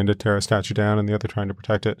 one trying to tear a statue down and the other trying to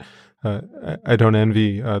protect it. I don't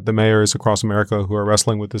envy the mayors across America who are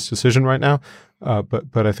wrestling with this decision right now,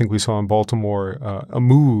 but I think we saw in Baltimore a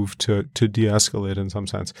move to de-escalate in some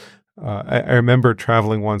sense. I remember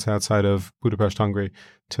traveling once outside of Budapest, Hungary,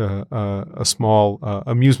 to a small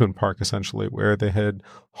amusement park, essentially, where they had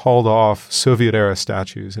hauled off Soviet-era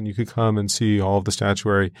statues, and you could come and see all of the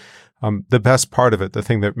statuary. The best part of it, the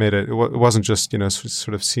thing that made it wasn't just,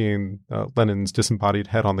 sort of seeing Lenin's disembodied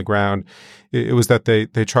head on the ground. It was that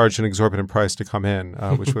they charged an exorbitant price to come in,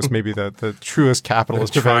 which was maybe the truest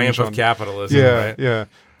capitalist triumph of capitalism. Yeah, right? Yeah.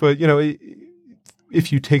 But,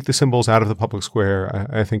 if you take the symbols out of the public square,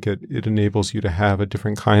 I think it enables you to have a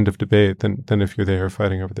different kind of debate than if you're there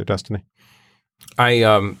fighting over their destiny.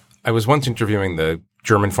 I was once interviewing the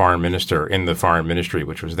German foreign minister in the foreign ministry,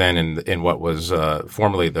 which was then in what was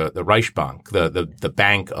formerly the Reichsbank, the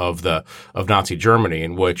bank of Nazi Germany,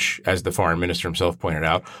 in which, as the foreign minister himself pointed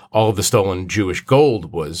out, all of the stolen Jewish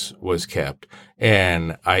gold was kept.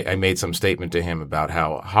 And I made some statement to him about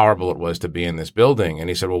how horrible it was to be in this building, and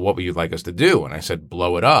he said, "Well, what would you like us to do?" And I said,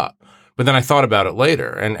 "Blow it up." But then I thought about it later,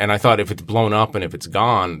 and I thought if it's blown up and if it's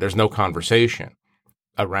gone, there's no conversation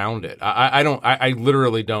around it. I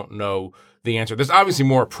literally don't know the answer. There's obviously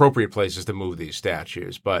more appropriate places to move these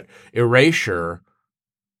statues, but erasure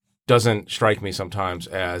doesn't strike me sometimes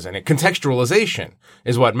as contextualization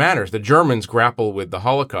is what matters. The Germans grapple with the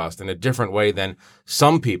Holocaust in a different way than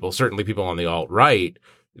some people, certainly people on the alt-right,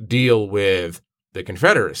 deal with the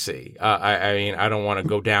Confederacy. I mean, I don't want to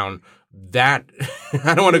go down that.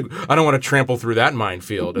 I don't want to trample through that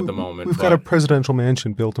minefield at the moment. We've got a presidential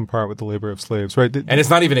mansion built in part with the labor of slaves, right? And it's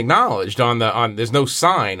not even acknowledged there's no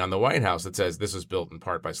sign on the White House that says this was built in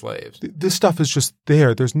part by slaves. This stuff is just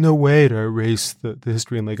there. There's no way to erase the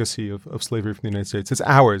history and legacy of slavery from the United States. It's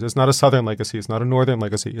ours. It's not a Southern legacy. It's not a Northern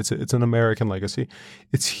legacy. It's an American legacy.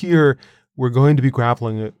 It's here. We're going to be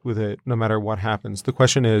grappling with it no matter what happens. The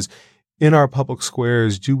question is, in our public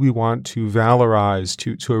squares, do we want to valorize,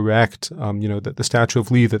 to erect, the Statue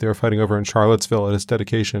of Lee that they were fighting over in Charlottesville at its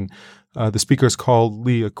dedication? The speakers called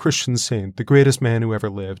Lee a Christian saint, the greatest man who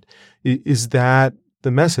ever lived. Is that the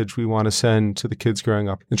message we want to send to the kids growing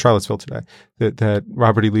up in Charlottesville today? That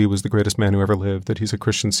Robert E. Lee was the greatest man who ever lived, that he's a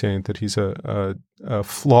Christian saint, that he's a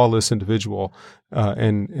flawless individual,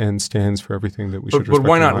 and stands for everything that we should respect. But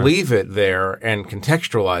why not leave it there and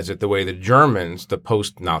contextualize it the way the Germans, the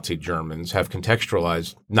post-Nazi Germans, have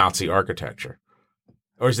contextualized Nazi architecture?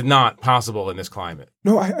 Or is it not possible in this climate?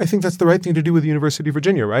 No, I think that's the right thing to do with the University of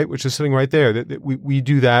Virginia, right? Which is sitting right there. We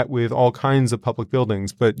do that with all kinds of public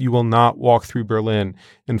buildings, but you will not walk through Berlin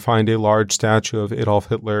and find a large statue of Adolf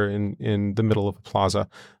Hitler in the middle of a plaza.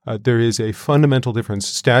 There is a fundamental difference.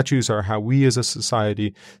 Statues are how we as a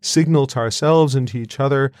society signal to ourselves and to each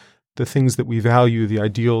other the things that we value, the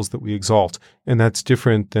ideals that we exalt. And that's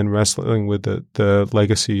different than wrestling with the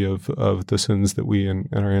legacy of the sins that we and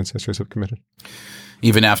our ancestors have committed.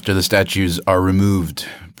 Even after the statues are removed,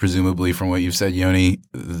 presumably from what you've said, Yoni,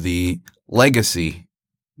 the legacy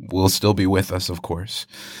will still be with us, of course.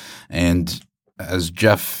 And as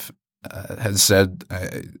Jeff has said,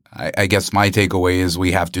 I guess my takeaway is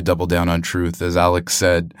we have to double down on truth. As Alex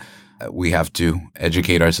said, we have to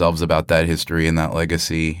educate ourselves about that history and that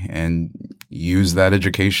legacy and use that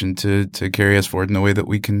education to carry us forward in a way that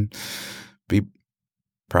we can be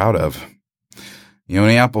proud of.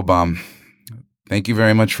 Yoni Appelbaum, thank you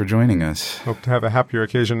very much for joining us. Hope to have a happier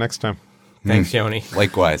occasion next time. Thanks, Yoni.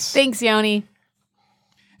 Likewise. Thanks, Yoni.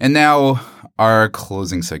 And now our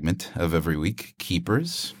closing segment of every week,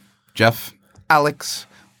 Keepers. Jeff, Alex,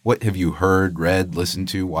 what have you heard, read, listened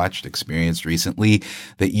to, watched, experienced recently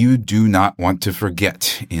that you do not want to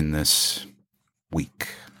forget in this week?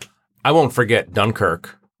 I won't forget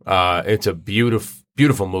Dunkirk. It's a beautiful,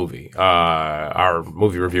 beautiful movie. Our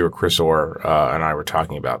movie reviewer Chris Orr and I were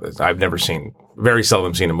talking about this. I've very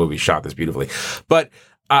seldom seen a movie shot this beautifully, but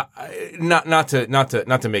not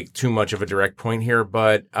to make too much of a direct point here,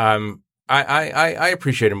 but I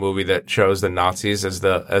appreciate a movie that shows the Nazis as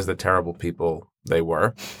the terrible people they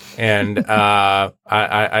were, and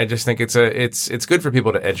I just think it's good for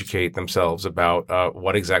people to educate themselves about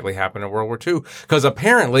what exactly happened in World War II, because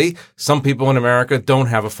apparently some people in America don't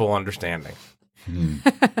have a full understanding.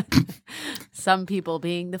 Some people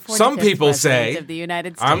being the 45th some people president say of the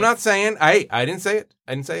United States. I'm not saying I didn't say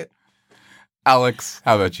it. Alex,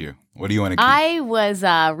 how about you? What do you want to keep? I was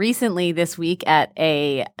recently this week at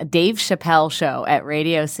a Dave Chappelle show at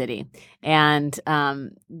Radio City. And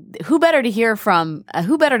who better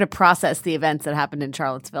to process the events that happened in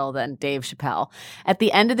Charlottesville than Dave Chappelle? At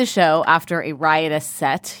the end of the show, after a riotous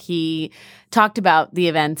set, he talked about the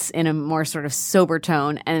events in a more sort of sober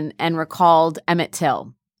tone and recalled Emmett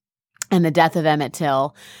Till and the death of Emmett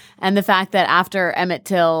Till, and the fact that after Emmett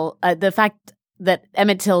Till, that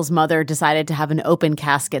Emmett Till's mother decided to have an open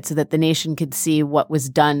casket so that the nation could see what was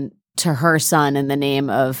done to her son in the name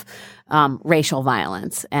of racial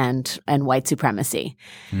violence and white supremacy.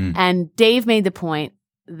 And Dave made the point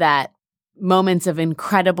that moments of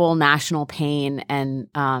incredible national pain and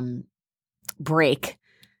break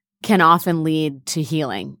can often lead to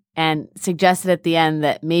healing, and suggested at the end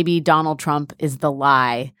that maybe Donald Trump is the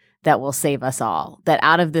lie that will save us all, that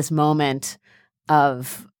out of this moment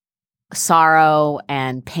of sorrow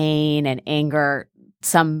and pain and anger,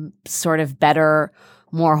 some sort of better,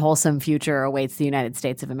 more wholesome future awaits the United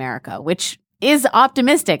States of America, which is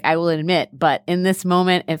optimistic, I will admit. But in this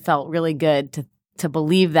moment, it felt really good to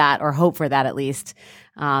believe that, or hope for that at least,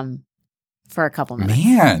 for a couple minutes.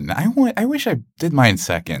 Man, I wish I did mine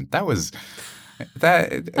second. That was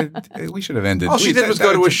we should have ended. All she did was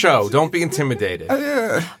go to a show. Don't be intimidated.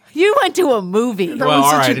 You went to a movie. Well,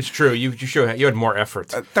 all right, it's true. You had more effort.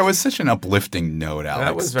 That was such an uplifting note, Alex.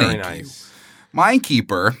 That was very Thank nice. you. My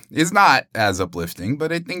keeper is not as uplifting,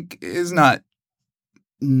 but I think is not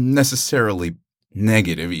necessarily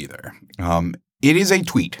negative either. It is a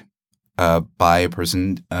tweet by a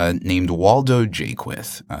person named Waldo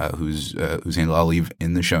Jaquith, whose handle I'll leave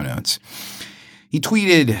in the show notes. He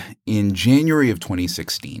tweeted in January of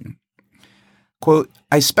 2016, quote,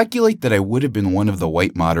 "I speculate that I would have been one of the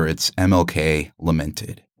white moderates MLK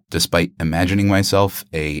lamented, despite imagining myself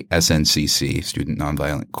a SNCC, Student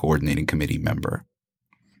Nonviolent Coordinating Committee member."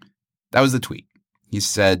 That was the tweet. He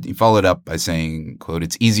followed up by saying, quote,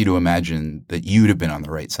 "It's easy to imagine that you'd have been on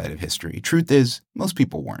the right side of history. Truth is, most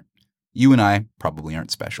people weren't. You and I probably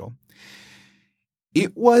aren't special."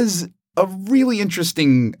 It was a really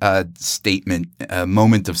interesting statement, a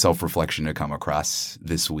moment of self-reflection to come across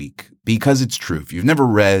this week, because it's true. If you've never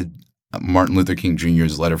read Martin Luther King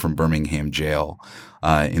Jr.'s letter from Birmingham jail,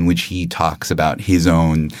 in which he talks about his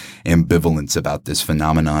own ambivalence about this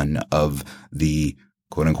phenomenon of the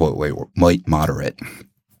quote-unquote white moderate,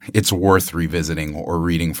 it's worth revisiting or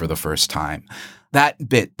reading for the first time. That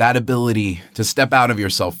ability to step out of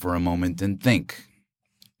yourself for a moment and think,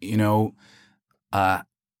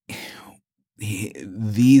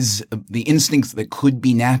 the instincts that could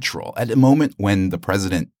be natural at a moment when the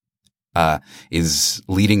president is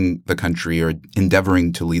leading the country or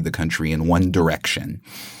endeavoring to lead the country in one direction.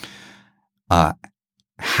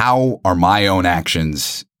 How are my own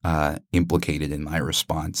actions implicated in my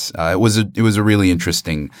response? It was a really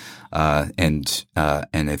interesting and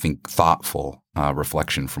I think thoughtful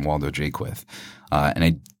reflection from Waldo Jaquith, and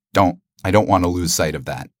I don't want to lose sight of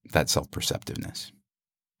that self-perceptiveness.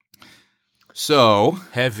 So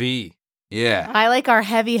heavy. Yeah. I like our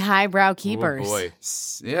heavy highbrow keepers. Oh boy.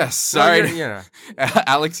 Yes. Sorry.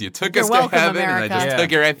 Alex, you took us welcome, to heaven America. and I just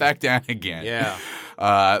took you right back down again. Yeah.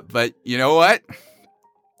 But you know what?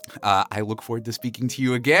 I look forward to speaking to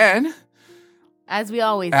you again. As we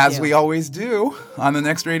always do on the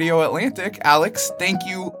next Radio Atlantic. Alex, thank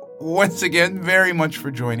you once again very much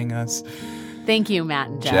for joining us. Thank you, Matt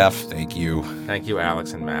and Jeff. Jeff, thank you. Thank you,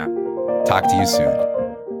 Alex and Matt. Talk to you soon.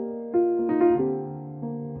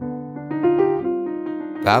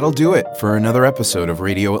 That'll do it for another episode of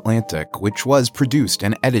Radio Atlantic, which was produced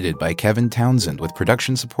and edited by Kevin Townsend with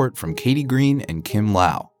production support from Katie Green and Kim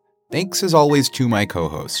Lau. Thanks as always to my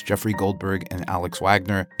co-hosts, Jeffrey Goldberg and Alex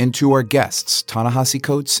Wagner, and to our guests, Ta-Nehisi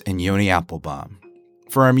Coates and Yoni Appelbaum.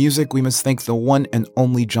 For our music, we must thank the one and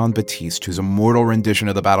only John Batiste, whose immortal rendition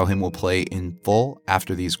of the battle hymn will play in full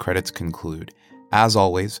after these credits conclude. As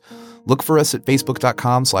always, look for us at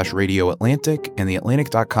facebook.com/Radio Atlantic and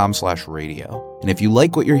theatlantic.com/radio. And if you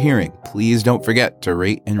like what you're hearing, please don't forget to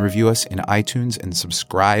rate and review us in iTunes and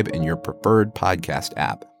subscribe in your preferred podcast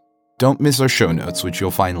app. Don't miss our show notes, which you'll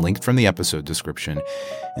find linked from the episode description.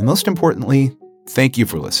 And most importantly, thank you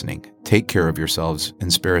for listening. Take care of yourselves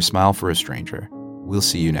and spare a smile for a stranger. We'll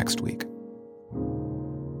see you next week.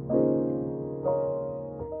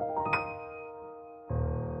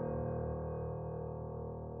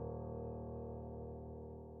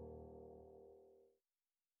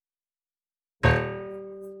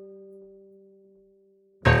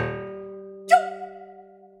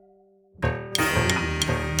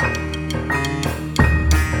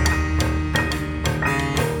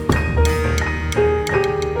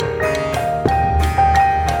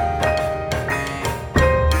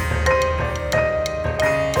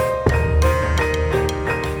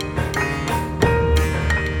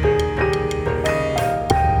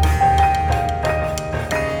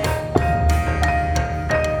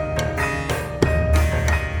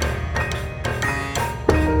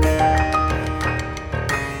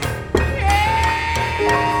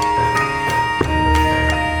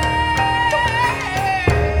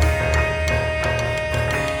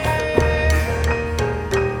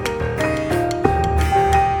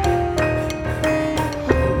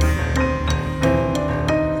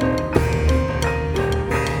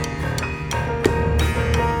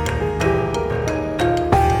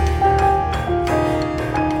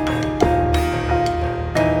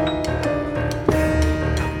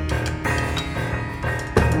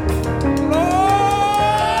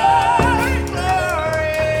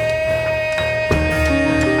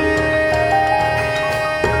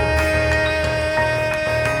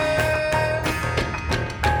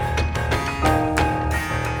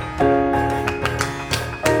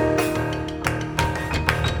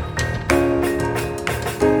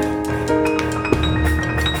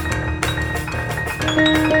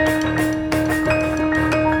 Thank you.